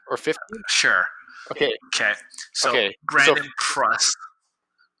 Yeah. maybe, or 15. Sure. Okay. Okay. So Okay, Brandon Prost.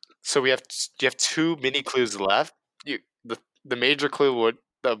 So you have 2 mini clues left. The major clue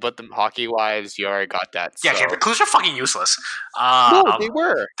but the Hockey Wives, you already got that. Yeah, okay, so. the clues are fucking useless. No, they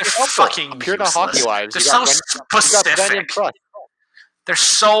were. They're helpful. fucking Appeared on useless. Hockey Wives. They're You so got Brandon specific. Prost. They're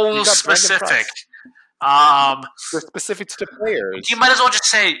so You got Brandon specific. They're specific to the players. You might as well just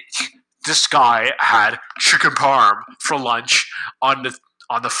say this guy had chicken parm for lunch on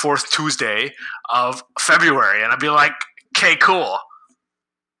the fourth Tuesday of February, and I'd be like, okay, cool.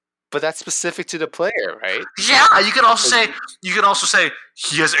 But that's specific to the player, right? Yeah, you can also say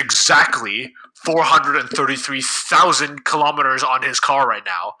he has exactly 433,000 kilometers on his car right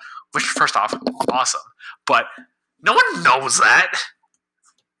now, which first off, awesome. But no one knows that.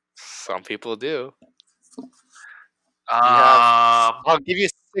 Some people do. I'll give you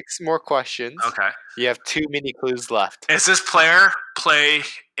 6 more questions. Okay. You have 2 mini clues left. Is this player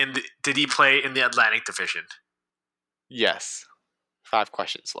did he play in the Atlantic Division? Yes. 5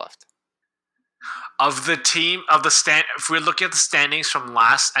 questions left. If we're looking at the standings from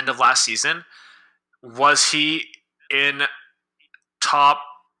end of last season, was he in top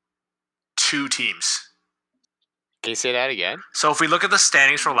 2 teams? Can you say that again? So if we look at the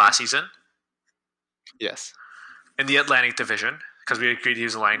standings from last season, yes, in the Atlantic Division, because we agreed he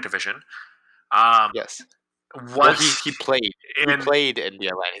was Atlantic Division. Yes. He played. He played in the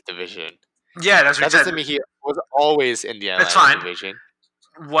Atlantic Division. Yeah, that's what that doesn't mean he was always in the Atlantic Division.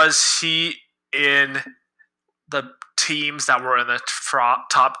 Was he in the teams that were in the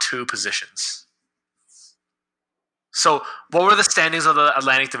top 2 positions? So, what were the standings of the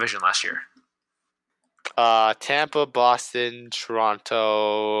Atlantic Division last year? Tampa, Boston,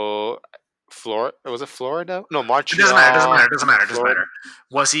 Toronto, Florida. Was it Florida? No, Montreal. It doesn't matter.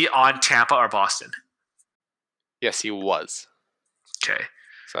 Was he on Tampa or Boston? Yes, he was. Okay.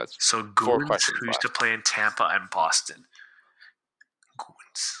 So 4 questions who used to play in Tampa and Boston?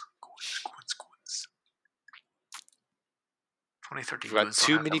 Goons. 2013. You've got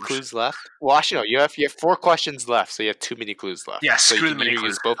 2 mini clues left. Well, actually, no. You have 4 questions left, so you have 2 mini clues left. Yeah, so screw the mini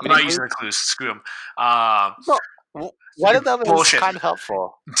clues. I'm not using the clues. Screw them. One of them is kind of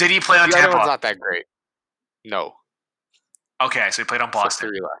helpful. Did he play on the Tampa? The other one's not that great. No. Okay, so he played on Boston.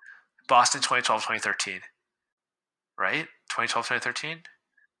 So 3 left. Boston 2012-2013. Right? 2012-2013?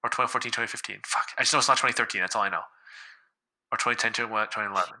 Or 2014-2015? Fuck. I just know it's not 2013. That's all I know. Or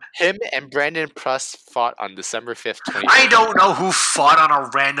 2010-2011. Him and Brandon Prost fought on December 5th, 2015. I don't know who fought on a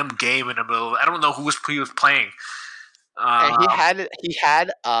random game in the middle. I don't know who he was playing. And he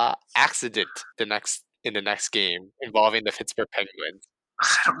had a accident in the next game involving the Pittsburgh Penguins.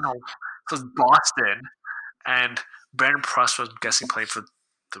 I don't know. It was Boston, and Brandon Prost was, I'm guessing, playing for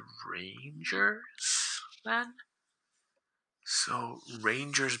the Rangers then. So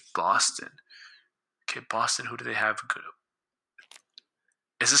Rangers, Boston. Okay, Boston. Who do they have? Good.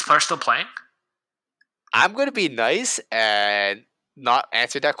 Is this player still playing? I'm going to be nice and not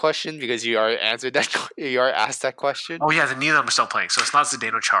answer that question because you already answered that. You already asked that question. Oh yeah, then neither of them are still playing. So it's not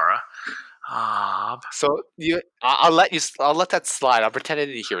Zdeno Chara. So I'll let that slide. I'll pretend I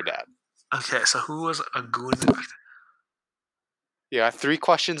didn't hear that. Okay, so who was a goon? You got 3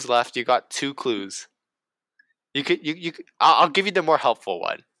 questions left. You got 2 clues. You could. I'll give you the more helpful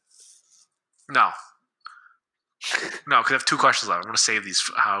one. No. No, because I have 2 questions left. I'm going to save these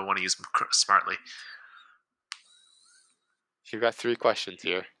how I want to use them smartly. You got 3 questions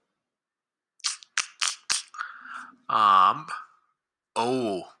here.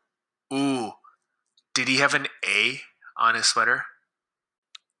 Did he have an A on his sweater?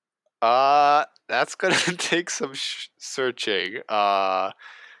 That's gonna take some searching.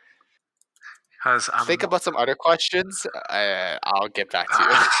 Think about some other questions. I'll get back to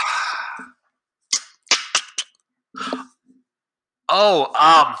you.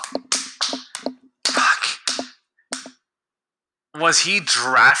 Fuck. Was he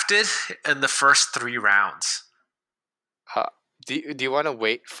drafted in the first 3 rounds? Do you want to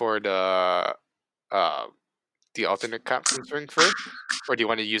wait for the alternate captain's ring first, or do you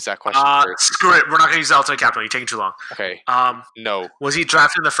want to use that question first? Screw it. We're not going to use the alternate captain. You're taking too long. Okay. No. Was he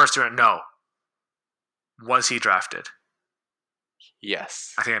drafted in the first round? No. Was he drafted?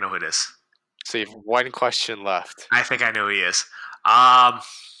 Yes. I think I know who it is. So you have one question left. I think I know who he is.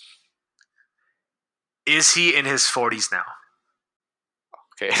 Is he in his 40s now?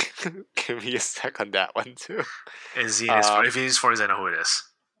 Okay. Give me a sec on that one too. Is he in his 40s? If he's in his 40s, I know who it is.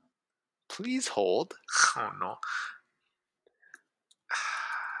 Please hold. Oh, no.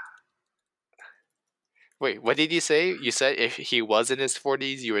 Wait, what did you say? You said if he was in his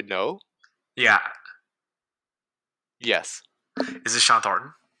 40s, you would know? Yeah. Yes. Is it Sean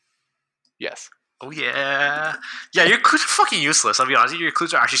Thornton? Yes. Oh, yeah. Yeah, your clues are fucking useless. I'll be honest. Your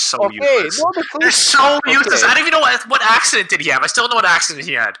clues are actually so useless. No, They're so useless. I don't even know what accident did he have. I still don't know what accident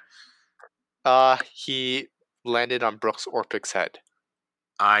he had. He landed on Brooks Orpik's head.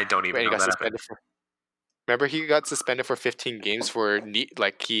 I don't even know that. Remember, he got suspended for 15 games for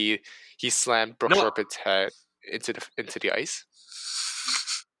he slammed Brooks Orpik's head into the ice.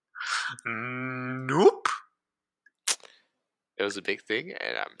 Nope. It was a big thing,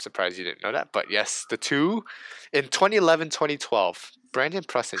 and I'm surprised you didn't know that. But yes, the two in 2011-2012, Brandon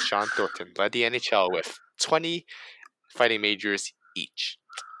Prust and Sean Thornton led the NHL with 20 fighting majors each.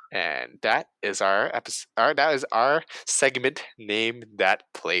 And that is our episode. That is our segment. Name that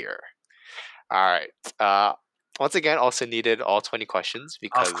player. All right. Once again, also needed all 20 questions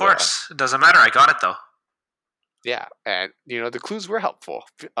because of course it doesn't matter. I got it though. Yeah, and the clues were helpful.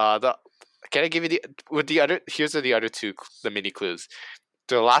 Can I give you the other? Here's the other two, the mini clues.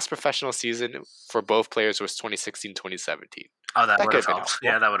 The last professional season for both players was 2016-2017. Oh, that would have helped.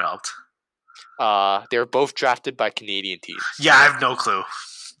 Yeah, that would have helped. They were both drafted by Canadian teams. Yeah, I have no clue.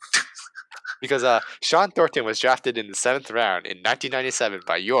 Because Sean Thornton was drafted in the 7th round in 1997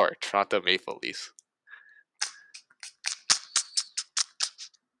 by your Toronto Maple Leafs.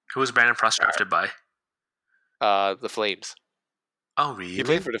 Who was Brandon Prust drafted by? The Flames. Oh, really? He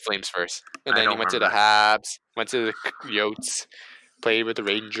played for the Flames first. And then he went to the Habs, went to the Yotes, played with the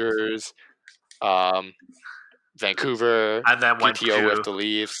Rangers, Vancouver, and then went with the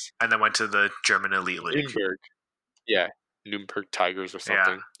Leafs. And then went to the German Elite League. Nürnberg. Yeah, Nürnberg Tigers or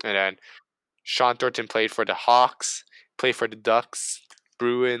something. Yeah. And then Sean Thornton played for the Hawks, played for the Ducks,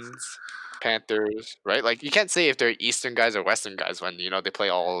 Bruins, Panthers, right? Like, you can't say if they're Eastern guys or Western guys when, they play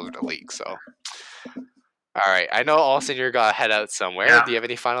all over the league, so... All right, I know Austin, you're gonna head out somewhere. Yeah. Do you have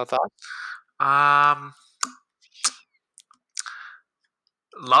any final thoughts?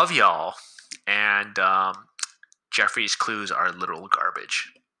 Love y'all, and Jeffrey's clues are literal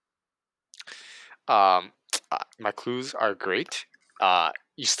garbage. My clues are great.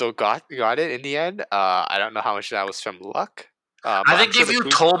 You still got it in the end. I don't know how much that was from luck. I think if you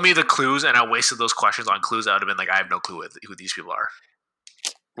told me the clues and I wasted those questions on clues, I would have been like, I have no clue who these people are.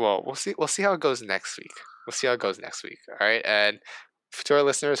 Well, we'll see. We'll see how it goes next week. All right, and to our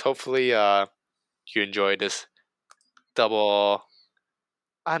listeners, hopefully you enjoyed this double.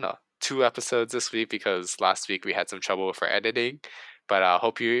 I don't know, 2 episodes this week because last week we had some trouble with our editing. But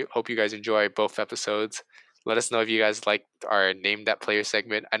hope you guys enjoy both episodes. Let us know if you guys liked our Name That Player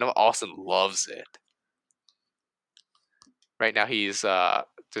segment. I know Austin loves it. Right now he's there's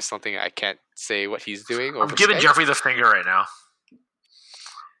something I can't say what he's doing. I'm giving Skype. Jeffrey the finger right now.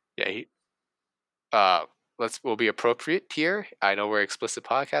 Yeah, we'll be appropriate here. I know we're an explicit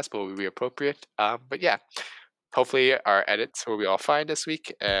podcast, but we'll be appropriate. But yeah, hopefully our edits will be all fine this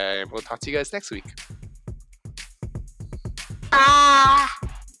week, and we'll talk to you guys next week.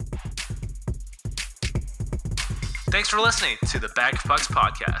 Thanks for listening to the Bag of Pucks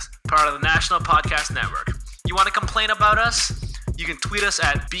podcast, part of the National Podcast Network. You want to complain about us? You can tweet us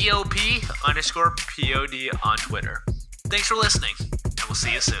at BOP_POD on Twitter. Thanks for listening, and we'll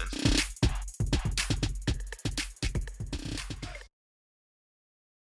see you soon.